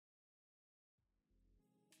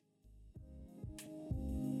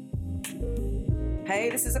Hey,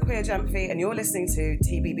 this is Akua Jamphy, and you're listening to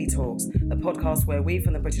TBB Talks, the podcast where we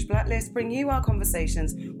from the British Blacklist bring you our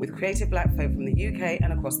conversations with creative black folk from the UK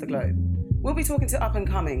and across the globe. We'll be talking to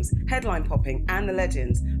up-and-comings, headline-popping, and the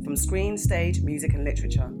legends from screen, stage, music, and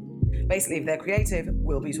literature. Basically, if they're creative,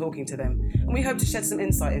 we'll be talking to them. And we hope to shed some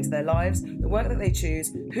insight into their lives, the work that they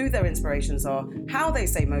choose, who their inspirations are, how they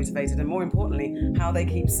stay motivated, and more importantly, how they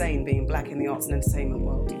keep sane being black in the arts and entertainment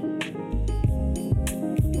world.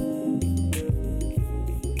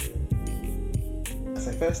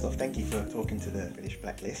 So first off, thank you for talking to the British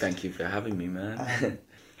Blacklist. Thank you for having me, man.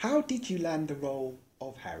 How did you land the role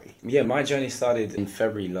of Harry? Yeah, my journey started in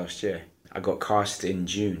February last year. I got cast in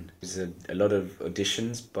June. There's a lot of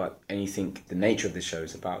auditions, but the nature of the show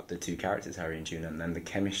is about the two characters, Harry and June, and the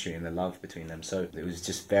chemistry and the love between them. So it was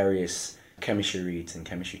just various chemistry reads and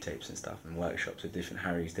chemistry tapes and stuff and workshops with different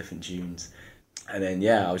Harrys, different Junes. And then,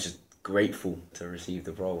 I was just grateful to receive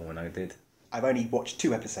the role when I did. I've only watched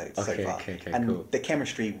 2 episodes so far, and cool. The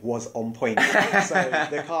chemistry was on point. So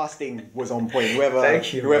the casting was on point.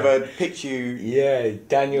 Thank you, whoever picked you, yeah,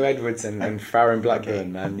 Daniel Edwards and Farron Blackburn, okay.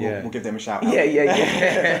 man. We'll give them a shout out.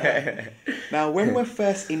 Yeah. Now, when we're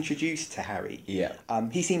first introduced to Harry, Yeah.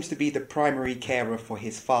 He seems to be the primary carer for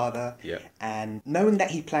his father. Yeah. And knowing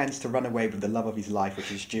that he plans to run away with the love of his life,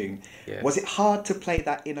 which is June, was it hard to play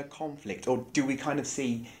that inner conflict, or do we kind of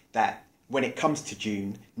see that when it comes to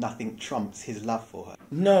June, nothing trumps his love for her?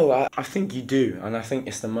 No, I think you do. And I think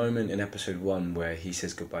it's the moment in episode 1 where he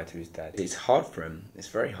says goodbye to his dad. It's hard for him. It's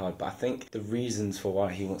very hard. But I think the reasons for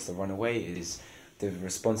why he wants to run away is the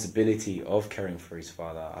responsibility of caring for his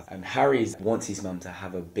father. And Harry wants his mum to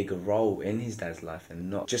have a bigger role in his dad's life. And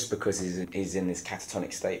not just because he's in this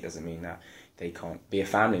catatonic state doesn't mean that they can't be a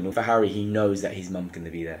family. And for Harry, he knows that his mum's going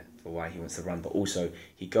to be there for why he wants to run, but also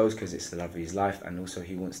he goes because it's the love of his life, and also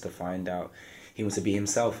he wants to find out, he wants to be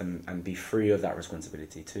himself and be free of that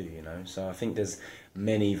responsibility too, you know. So I think there's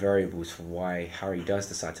many variables for why Harry does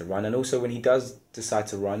decide to run, and also when he does decide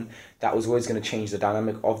to run, that was always going to change the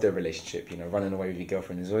dynamic of their relationship. You know, running away with your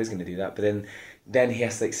girlfriend is always going to do that, but then he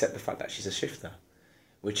has to accept the fact that she's a shifter,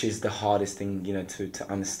 which is the hardest thing, you know,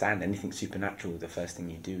 to understand. Anything supernatural, the first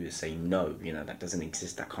thing you do is say no, you know, that doesn't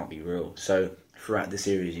exist, that can't be real. So throughout the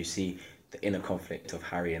series, you see the inner conflict of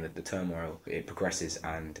Harry and the turmoil. It progresses,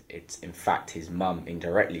 and it's in fact his mum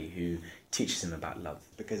indirectly who teaches him about love.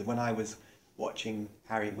 Because when I was watching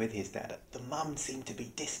Harry with his dad, the mum seemed to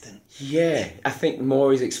be distant. Yeah, I think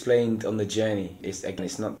more is explained on the journey. It's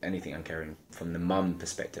not anything I'm carrying from the mum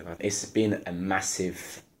perspective. It's been a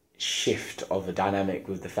massive shift of a dynamic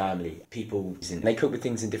with the family. People, they cope with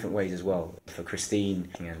things in different ways as well. For Christine,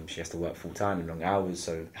 she has to work full time in long hours,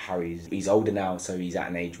 so he's older now, so he's at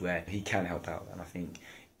an age where he can help out, and I think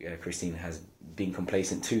Christine has been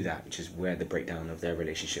complacent to that, which is where the breakdown of their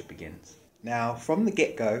relationship begins. Now, from the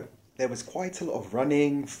get-go, there was quite a lot of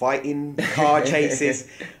running, fighting, car chases.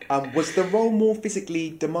 Was the role more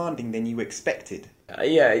physically demanding than you expected?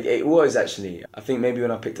 Yeah, it was actually. I think maybe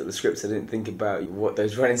when I picked up the scripts, I didn't think about what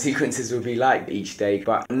those running sequences would be like each day,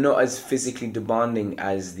 but not as physically demanding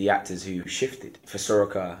as the actors who shifted. For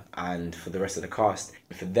Soraka and for the rest of the cast,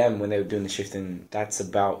 for them, when they were doing the shifting, that's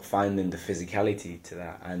about finding the physicality to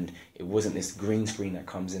that, and it wasn't this green screen that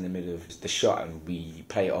comes in the middle of the shot and we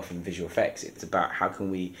play it off in visual effects. It's about how can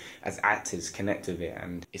we, as actors, connect with it,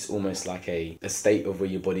 and it's almost like a state of where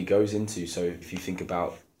your body goes into. So if you think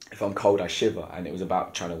about, if I'm cold, I shiver, and it was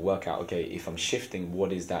about trying to work out, okay, if I'm shifting,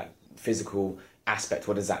 what is that physical aspect?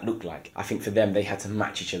 What does that look like? I think for them, they had to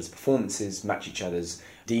match each other's performances, match each other's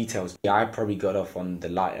details. Yeah, I probably got off on the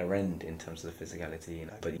lighter end in terms of the physicality, you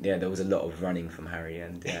know. But yeah, there was a lot of running from Harry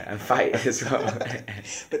and fight as well.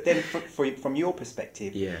 But then from your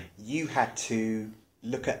perspective, you had to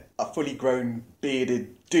look at a fully grown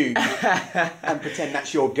bearded dude and pretend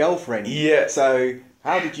that's your girlfriend. Yeah. So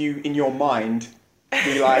how did you, in your mind,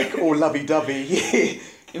 be like all lovey-dovey?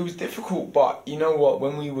 It was difficult, but you know what?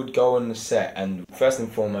 When we would go on the set, and first and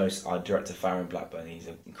foremost, our director, Farron Blackburn, he's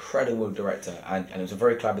an incredible director, and it was a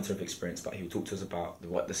very collaborative experience, but he would talk to us about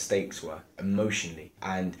what the stakes were emotionally,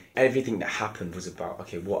 and everything that happened was about,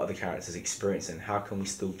 okay, what are the characters experiencing? How can we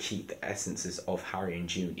still keep the essences of Harry and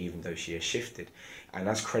June, even though she has shifted? And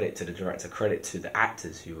that's credit to the director, credit to the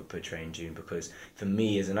actors who were portraying June, because for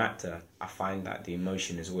me as an actor, I find that the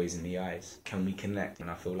emotion is always in the eyes. Can we connect? And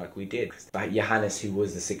I feel like we did. Like Johannes, who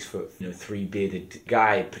was the 6 foot, 3 bearded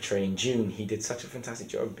guy portraying June, he did such a fantastic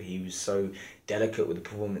job. He was so delicate with the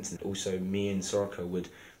performance, and also me and Soraka would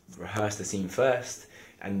rehearse the scene first,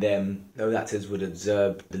 And then those actors would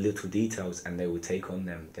observe the little details and they would take on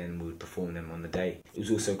them, then we would perform them on the day. It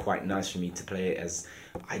was also quite nice for me to play it as,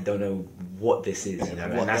 I don't know what this is, you know,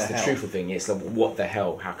 and that's the truthful thing. It's like, what the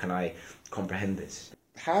hell? How can I comprehend this?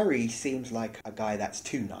 Harry seems like a guy that's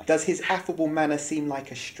too nice. Does his affable manner seem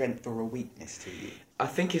like a strength or a weakness to you? I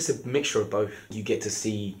think it's a mixture of both. You get to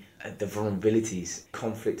see the vulnerabilities.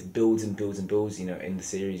 Conflict builds and builds and builds, you know, in the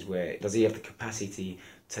series, where does he have the capacity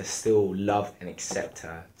to still love and accept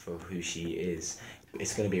her for who she is?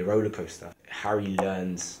 It's going to be a roller coaster. Harry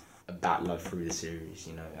learns about love through the series,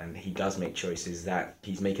 you know, and he does make choices that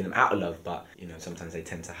he's making them out of love, but, you know, sometimes they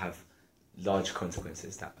tend to have large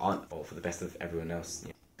consequences that aren't all for the best of everyone else.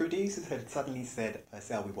 Yeah. Producers had suddenly said,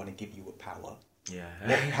 Sal, we want to give you a power. Yeah.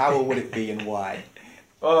 What power would it be and why?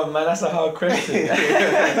 Oh man, that's a hard question.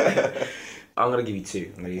 I'm going to give you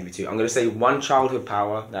two. I'm going to say one childhood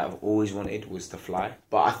power that I've always wanted was to fly.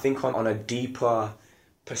 But I think on a deeper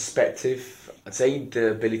perspective, I'd say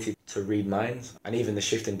the ability to read minds, and even the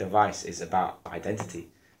shifting device is about identity.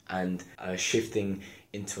 And shifting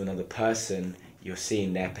into another person, you're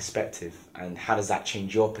seeing their perspective, and how does that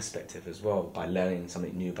change your perspective as well by learning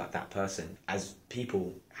something new about that person? As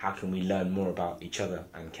people, how can we learn more about each other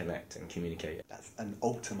and connect and communicate? That's an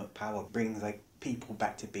ultimate power, brings like people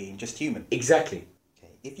back to being just human. Exactly.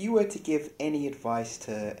 Okay. If you were to give any advice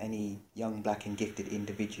to any young black and gifted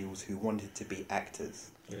individuals who wanted to be actors,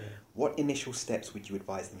 what initial steps would you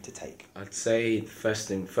advise them to take? I'd say first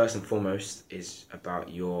and foremost is about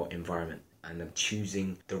your environment and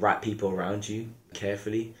choosing the right people around you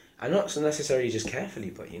carefully. And not so necessarily just carefully,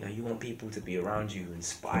 but, you know, you want people to be around you, who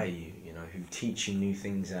inspire you, you know, who teach you new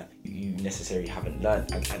things that you necessarily haven't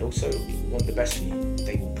learned. And also want the best for you.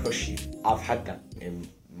 They will push you. I've had that in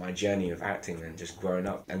my journey of acting and just growing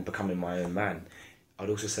up and becoming my own man. I'd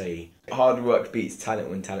also say hard work beats talent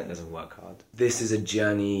when talent doesn't work hard. This is a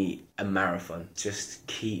journey, a marathon. Just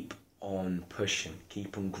keep on pushing,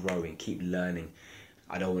 keep on growing, keep learning.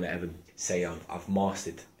 I don't want to ever say I've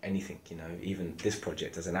mastered anything, you know. Even this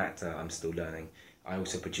project, as an actor, I'm still learning. I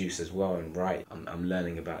also produce as well and write. I'm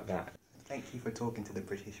learning about that. Thank you for talking to the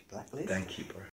British Blacklist. Thank you, bro.